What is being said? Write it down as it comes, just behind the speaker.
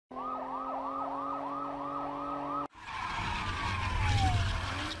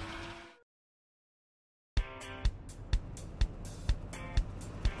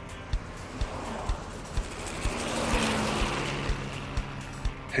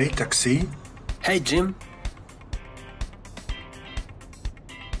Hey, taxi. Hey, Jim.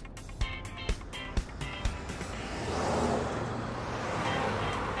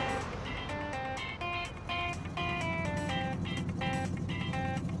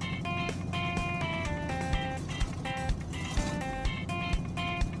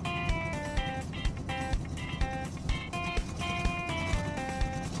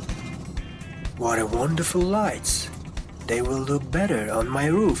 What a wonderful lights. They will look better on my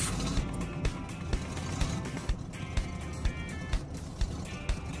roof.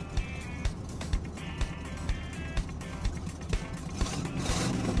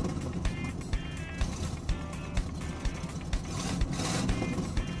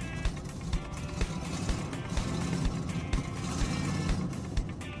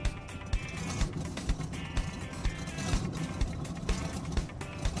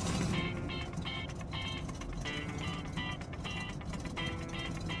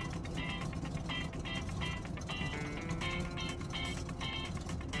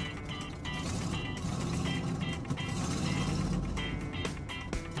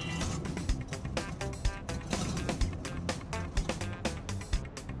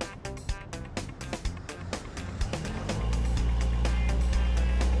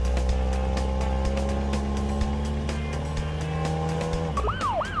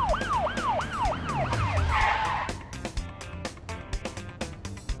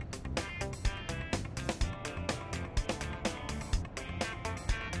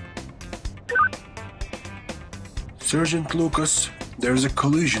 Sergeant Lucas, there's a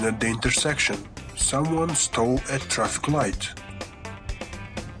collision at the intersection. Someone stole a traffic light.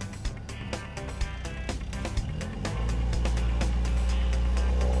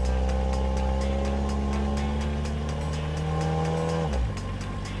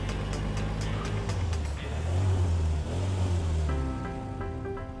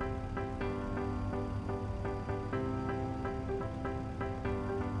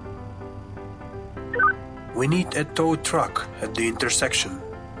 We need a tow truck at the intersection.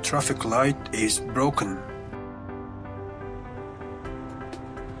 Traffic light is broken.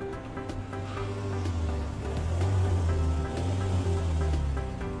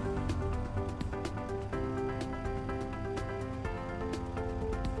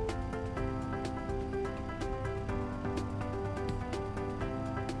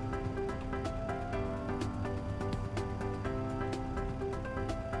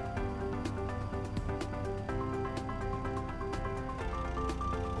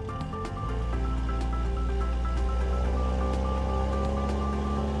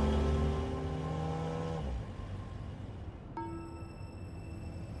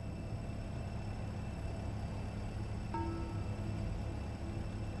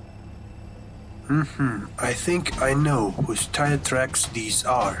 I think I know whose tire tracks these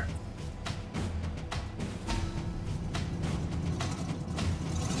are.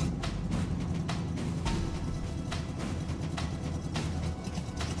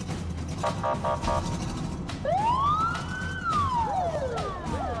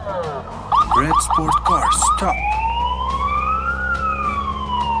 Red sport car, stop!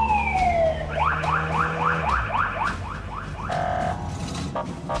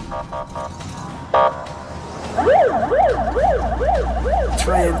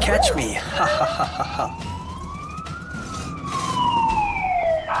 Try and catch me. Ha ha ha ha ha.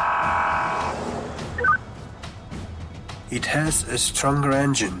 It has a stronger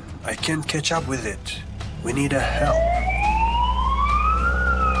engine. I can't catch up with it. We need a help.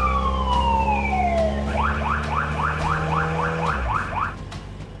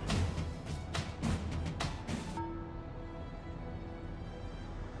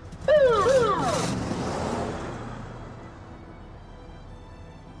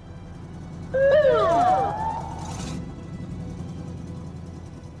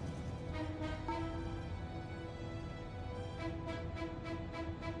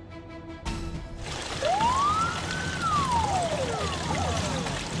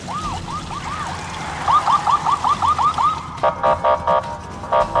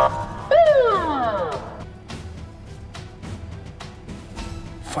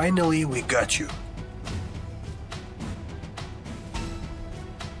 Finally, we got you.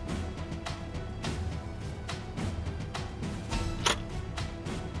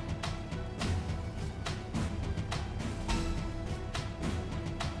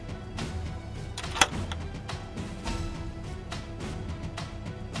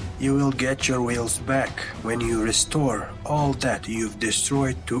 You will get your wheels back when you restore all that you've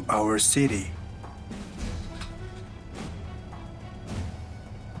destroyed to our city.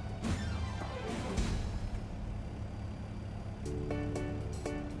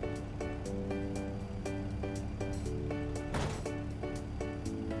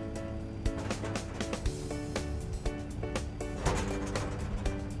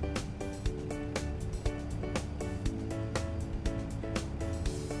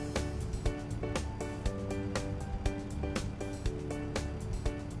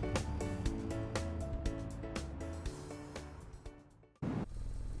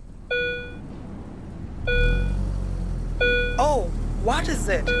 What is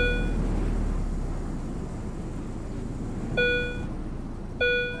it?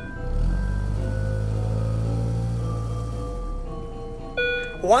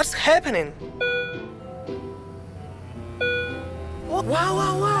 What's happening? Wow,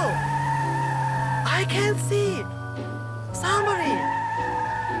 wow, wow! I can't see! Somebody!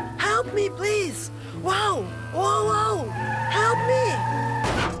 Help me, please! Wow! Wow, wow! Help me!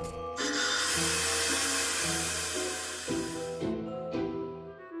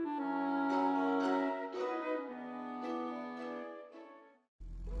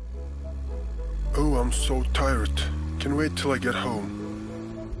 Oh, I'm so tired. Can wait till I get home.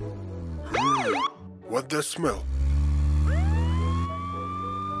 What that smell?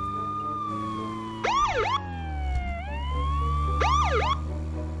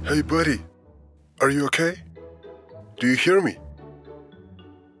 Hey, buddy. Are you okay? Do you hear me?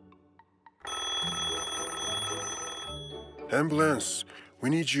 Ambulance, we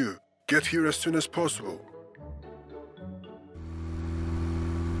need you. Get here as soon as possible.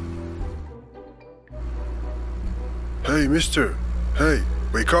 Hey, mister. Hey,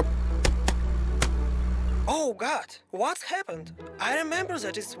 wake up. Oh God, what happened? I remember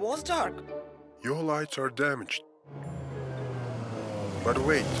that it was dark. Your lights are damaged. But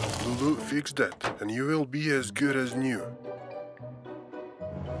wait, Lulu fixed that, and you will be as good as new.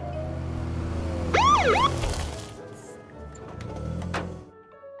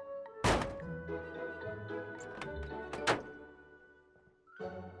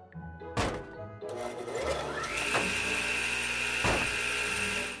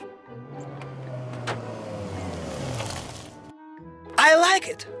 I like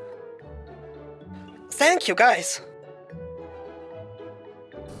it! Thank you, guys!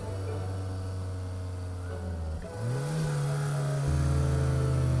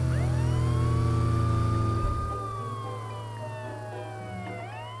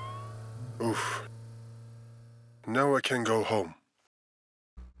 Oof. Now I can go home.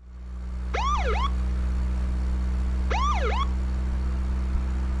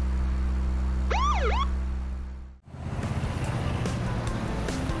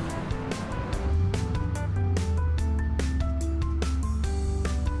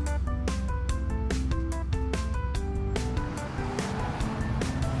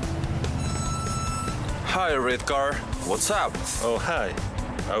 Hi, red car. What's up? Oh, hi.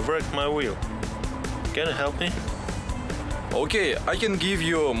 I wrecked my wheel. Can you help me? Okay, I can give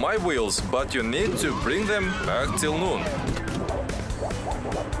you my wheels, but you need to bring them back till noon.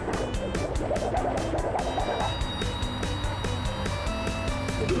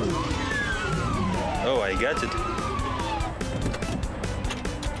 Oh, I got it.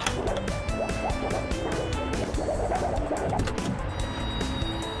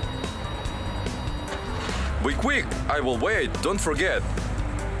 Be quick! I will wait, don't forget.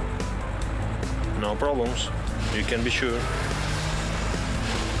 No problems. You can be sure.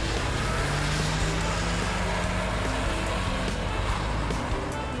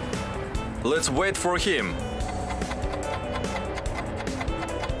 Let's wait for him.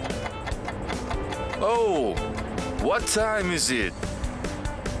 Oh, what time is it?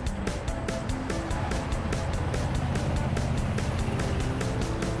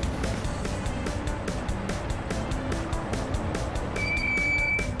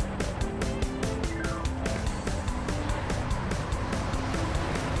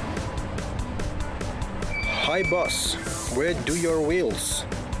 Hi, boss. Where do your wheels?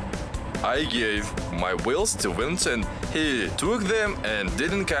 I gave my wheels to Vincent. He took them and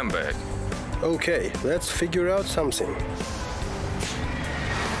didn't come back. Okay, let's figure out something.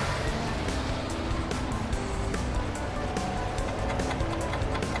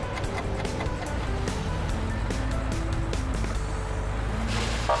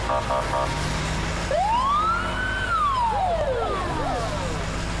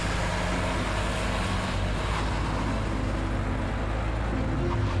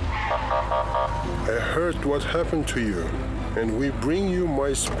 I heard what happened to you, and we bring you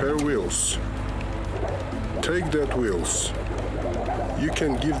my spare wheels. Take that wheels. You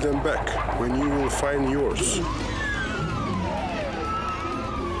can give them back when you will find yours.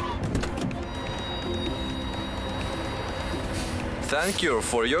 Thank you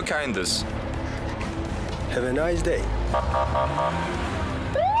for your kindness. Have a nice day. Uh-oh.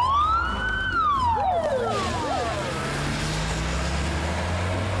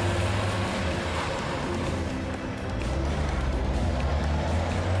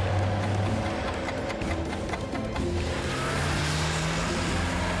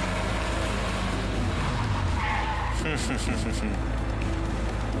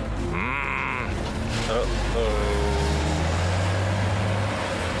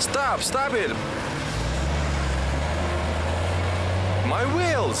 Stop! Stop it! My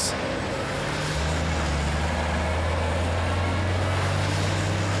wheels!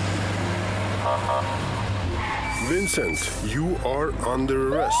 Vincent, you are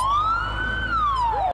under arrest.